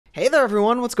Hey there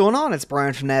everyone, what's going on? It's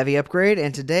Brian from Navi Upgrade,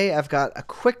 and today I've got a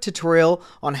quick tutorial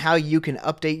on how you can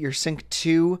update your Sync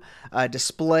 2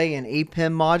 display and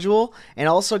APIM module, and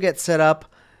also get set up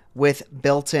with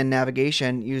built-in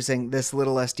navigation using this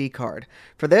little SD card.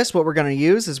 For this, what we're going to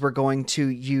use is we're going to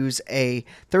use a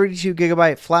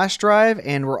 32GB flash drive,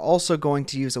 and we're also going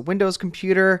to use a Windows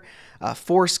computer, a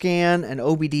 4scan, an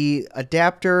OBD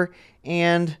adapter,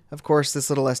 and of course this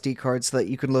little SD card so that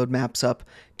you can load maps up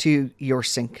to your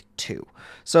Sync 2.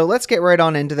 So let's get right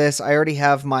on into this. I already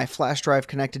have my flash drive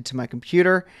connected to my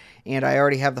computer, and I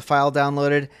already have the file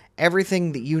downloaded.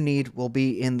 Everything that you need will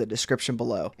be in the description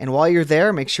below. And while you're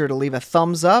there, make sure to leave a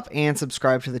thumbs up and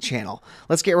subscribe to the channel.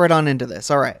 Let's get right on into this.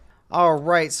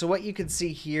 Alright, so what you can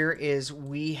see here is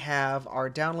we have our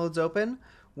downloads open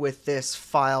with this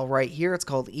file right here. It's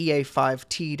called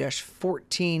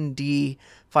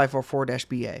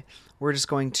EA5T-14D544-BA. We're just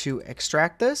going to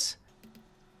extract this,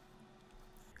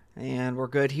 and we're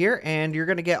good here. And you're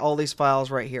going to get all these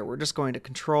files right here. We're just going to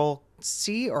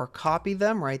Control-C or copy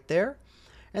them right there.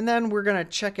 And then we're going to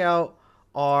check out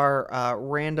our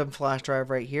random flash drive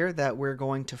right here that we're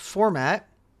going to format.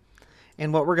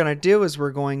 And what we're going to do is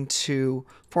we're going to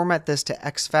format this to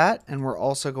exFAT, and we're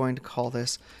also going to call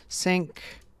this Sync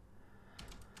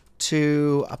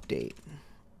to update.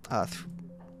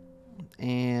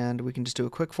 And we can just do a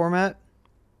quick format.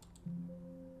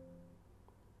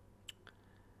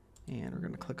 And we're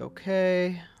going to click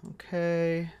OK.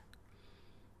 OK.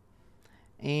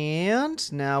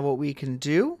 And now what we can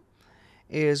do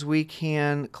is we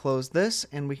can close this,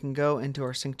 and we can go into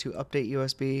our Sync to update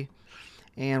USB.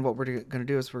 And what we're going to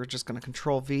do is we're just going to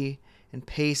Control-V and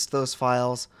paste those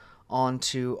files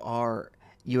onto our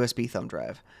USB thumb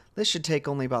drive. This should take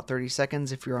only about 30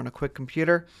 seconds if you're on a quick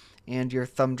computer and your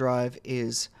thumb drive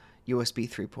is USB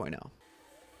 3.0.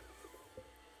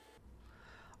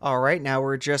 Alright, now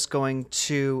we're just going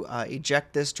to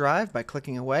eject this drive by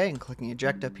clicking away and clicking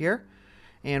eject up here,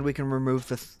 and we can remove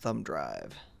the thumb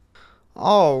drive.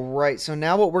 Alright, so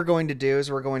now what we're going to do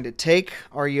is we're going to take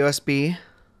our USB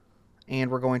and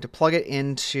we're going to plug it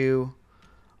into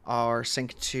our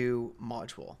Sync 2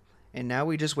 module. And now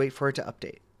we just wait for it to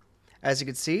update. As you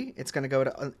can see, it's going to go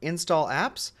to install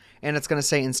apps, and it's going to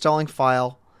say installing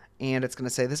file, and it's going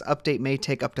to say this update may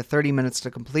take up to 30 minutes to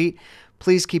complete.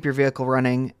 Please keep your vehicle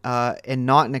running and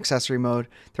not in accessory mode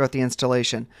throughout the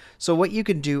installation. So what you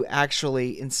can do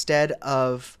actually, instead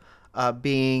of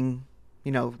leaving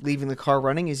the car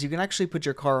running, is you can actually put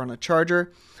your car on a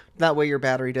charger. That way your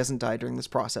battery doesn't die during this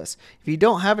process. If you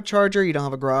don't have a charger, you don't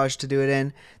have a garage to do it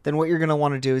in, then what you're going to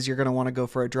want to do is you're going to want to go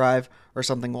for a drive or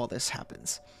something while this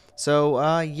happens.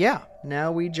 So, yeah,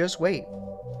 now we just wait.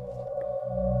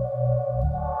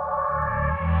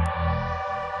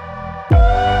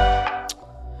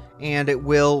 And it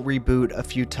will reboot a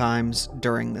few times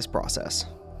during this process.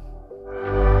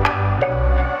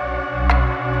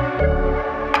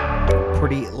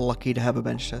 Pretty lucky to have a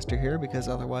bench tester here, because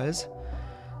otherwise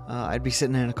I'd be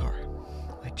sitting in a car,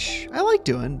 which I like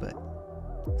doing, but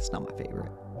it's not my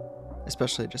favorite,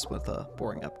 especially just with a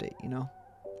boring update, you know?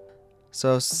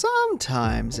 So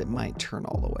sometimes it might turn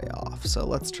all the way off. So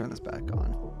let's turn this back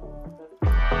on.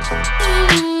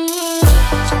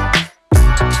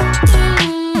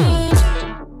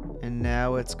 And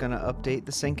now it's going to update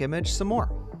the sync image some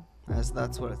more, as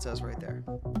that's what it says right there.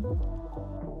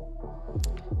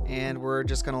 And we're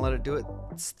just going to let it do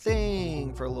its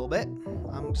thing for a little bit.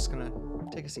 I'm just going to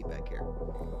take a seat back here.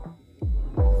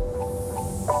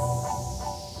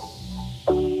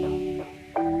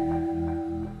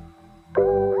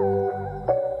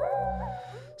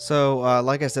 So,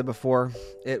 like I said before,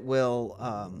 it will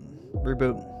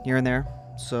reboot here and there,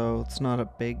 so it's not a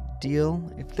big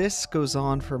deal. If this goes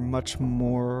on for much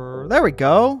more... There we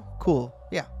go! Cool.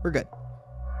 Yeah, we're good.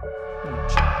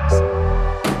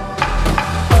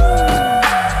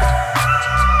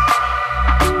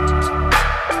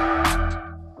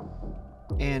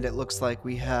 And it looks like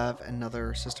we have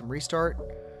another system restart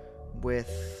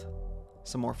with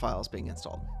some more files being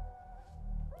installed.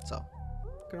 So,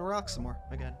 gonna rock some more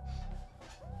again.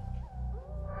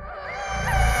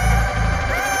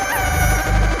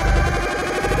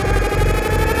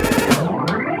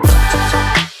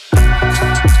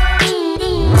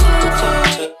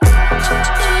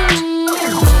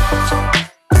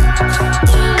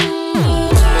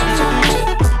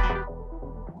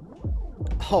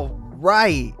 All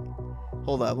right.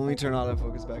 Hold up. Let me turn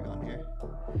autofocus back on here.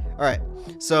 All right.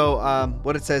 So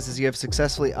what it says is you have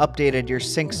successfully updated your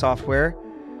sync software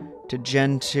to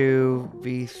Gen 2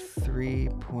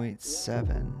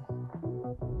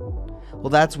 v3.7. Well,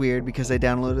 that's weird because I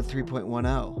downloaded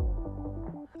 3.10.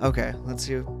 Okay, let's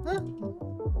see.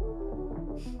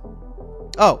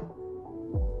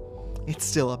 Oh, it's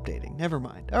still updating. Never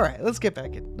mind. All right, let's get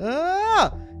back in.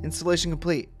 Installation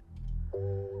complete.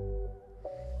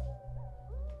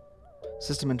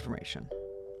 System information.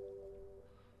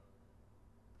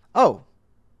 Oh,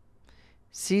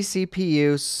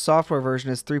 CCPU software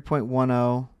version is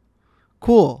 3.10.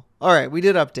 Cool. All right, we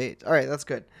did update. All right, that's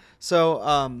good.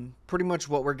 So pretty much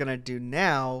what we're going to do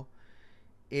now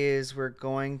is we're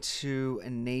going to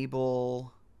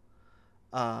enable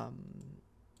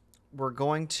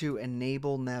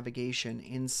navigation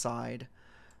inside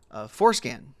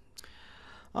ForeScan.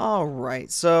 All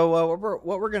right, so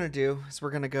what we're going to do is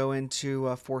we're going to go into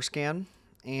ForeScan,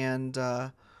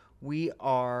 and we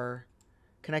are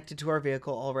connected to our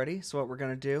vehicle already. So what we're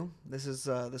going to do, this is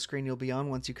the screen you'll be on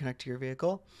once you connect to your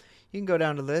vehicle. You can go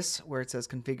down to this where it says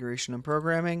configuration and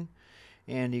programming,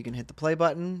 and you can hit the play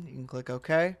button. You can click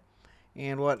OK.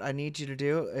 And what I need you to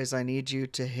do is I need you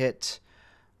to hit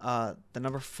the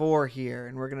number 4 here,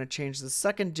 and we're going to change the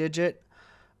second digit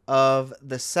of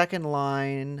the second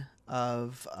line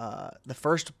of the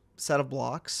first set of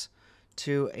blocks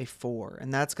to a 4,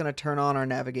 and that's going to turn on our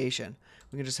navigation.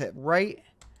 We can just hit right,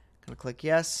 going to click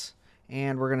yes,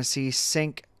 and we're going to see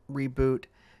sync reboot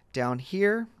down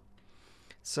here.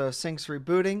 So sync's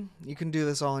rebooting. You can do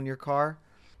this all in your car.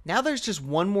 Now there's just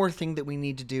one more thing that we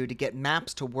need to do to get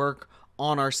maps to work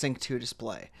on our Sync 2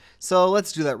 display. So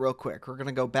let's do that real quick. We're going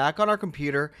to go back on our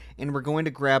computer, and we're going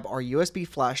to grab our USB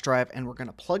flash drive, and we're going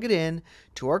to plug it in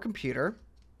to our computer,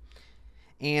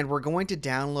 and we're going to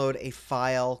download a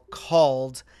file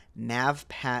called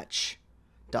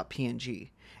navpatch.png.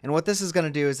 And what this is going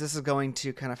to do is this is going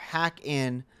to kind of hack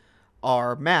in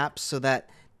our maps so that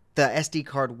the SD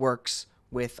card works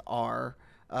with our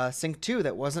Sync 2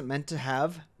 that wasn't meant to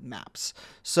have maps.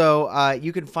 So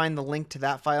you can find the link to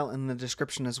that file in the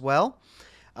description as well.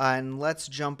 And let's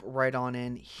jump right on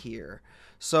in here.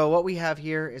 So what we have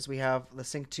here is we have the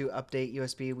Sync 2 update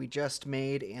USB we just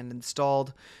made and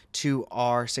installed to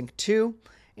our Sync 2.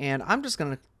 And I'm just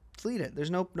going to delete it.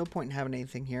 There's no point in having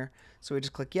anything here. So we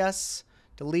just click yes,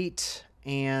 delete,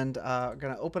 and we're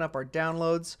going to open up our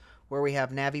downloads where we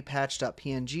have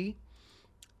navipatch.png.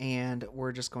 And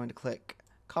we're just going to click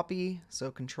copy,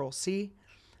 so Control C,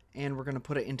 and we're going to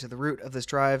put it into the root of this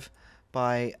drive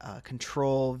by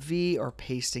Control V or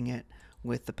pasting it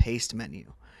with the paste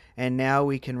menu. And now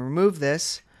we can remove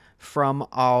this from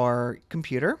our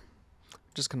computer. I'm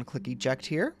just going to click eject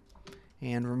here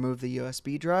and remove the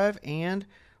USB drive, and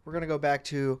we're going to go back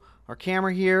to our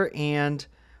camera here, and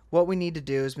what we need to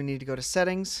do is we need to go to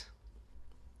settings,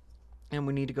 and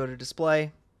we need to go to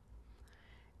display,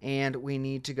 and we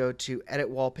need to go to edit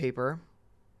wallpaper.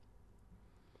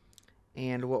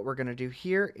 And what we're going to do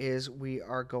here is we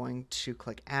are going to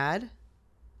click add.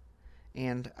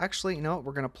 And actually, you know what?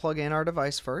 We're going to plug in our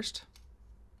device first.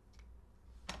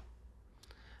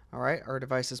 All right, our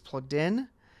device is plugged in,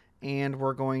 and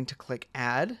we're going to click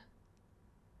add.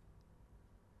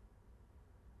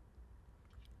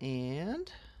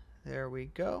 And there we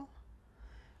go.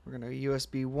 We're going to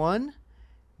USB 1,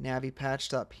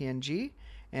 navipatch.png,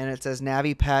 and it says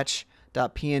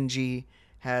navipatch.png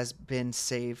has been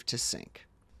saved to sync.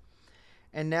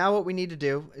 And now what we need to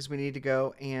do is we need to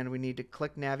go and we need to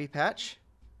click navipatch,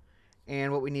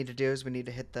 and what we need to do is we need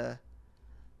to hit it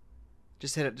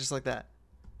just like that.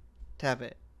 Tap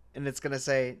it, and it's going to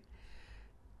say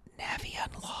Navi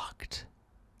unlocked.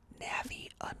 Navi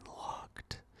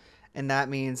unlocked. And that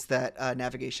means that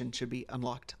navigation should be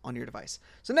unlocked on your device.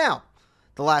 So now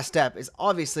the last step is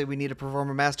obviously we need to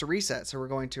perform a master reset. So we're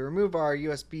going to remove our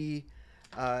USB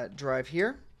drive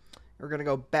here. We're going to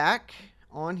go back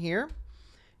on here,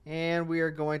 and we are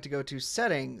going to go to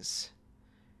settings,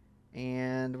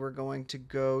 and we're going to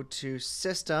go to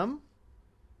system,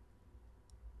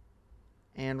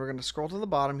 and we're going to scroll to the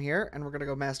bottom here, and we're going to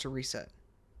go master reset.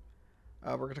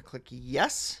 We're going to click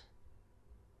yes,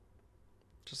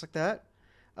 just like that.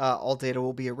 All data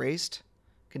will be erased.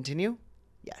 Continue.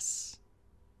 Yes.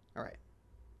 All right.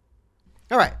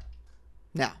 All right.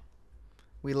 Now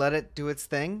we let it do its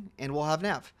thing, and we'll have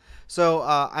nav. So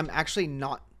I'm actually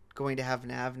not going to have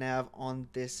nav on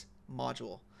this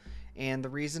module. And the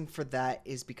reason for that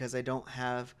is because I don't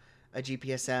have a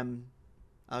GPSM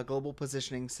global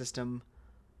positioning system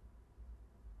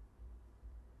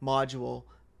module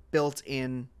built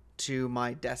in to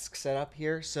my desk setup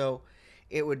here. So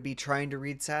it would be trying to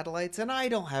read satellites, and I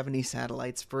don't have any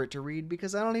satellites for it to read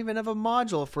because I don't even have a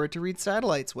module for it to read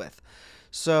satellites with.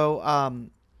 So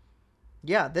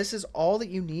yeah, this is all that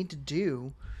you need to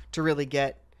do to really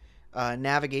get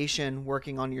navigation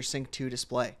working on your Sync 2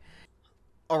 display.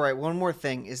 All right, one more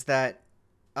thing is that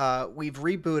we've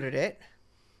rebooted it.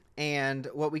 And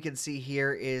what we can see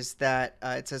here is that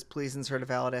it says please insert a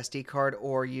valid SD card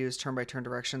or use turn-by-turn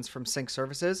directions from sync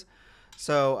services.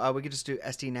 So we could just do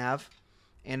SD nav,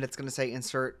 and it's going to say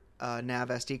insert nav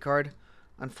SD card.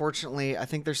 Unfortunately, I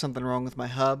think there's something wrong with my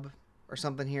hub or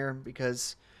something here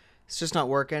because it's just not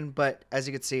working. But as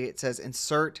you can see, it says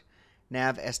insert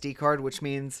nav SD card, which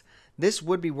means this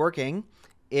would be working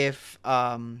if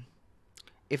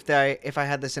if I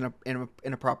had this in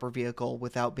a proper vehicle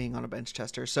without being on a bench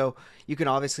tester. So you can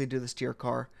obviously do this to your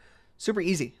car. Super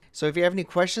easy. So if you have any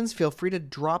questions, feel free to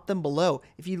drop them below.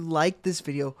 If you like this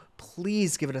video,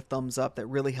 please give it a thumbs up. That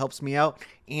really helps me out.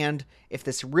 And if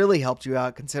this really helped you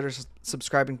out, consider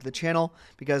subscribing to the channel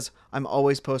because I'm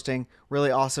always posting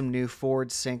really awesome new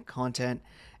Ford Sync content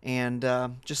and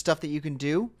just stuff that you can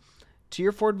do to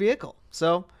your Ford vehicle.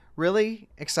 So really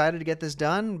excited to get this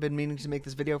done. Been meaning to make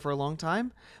this video for a long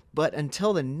time. But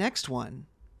until the next one,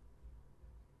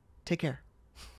 take care.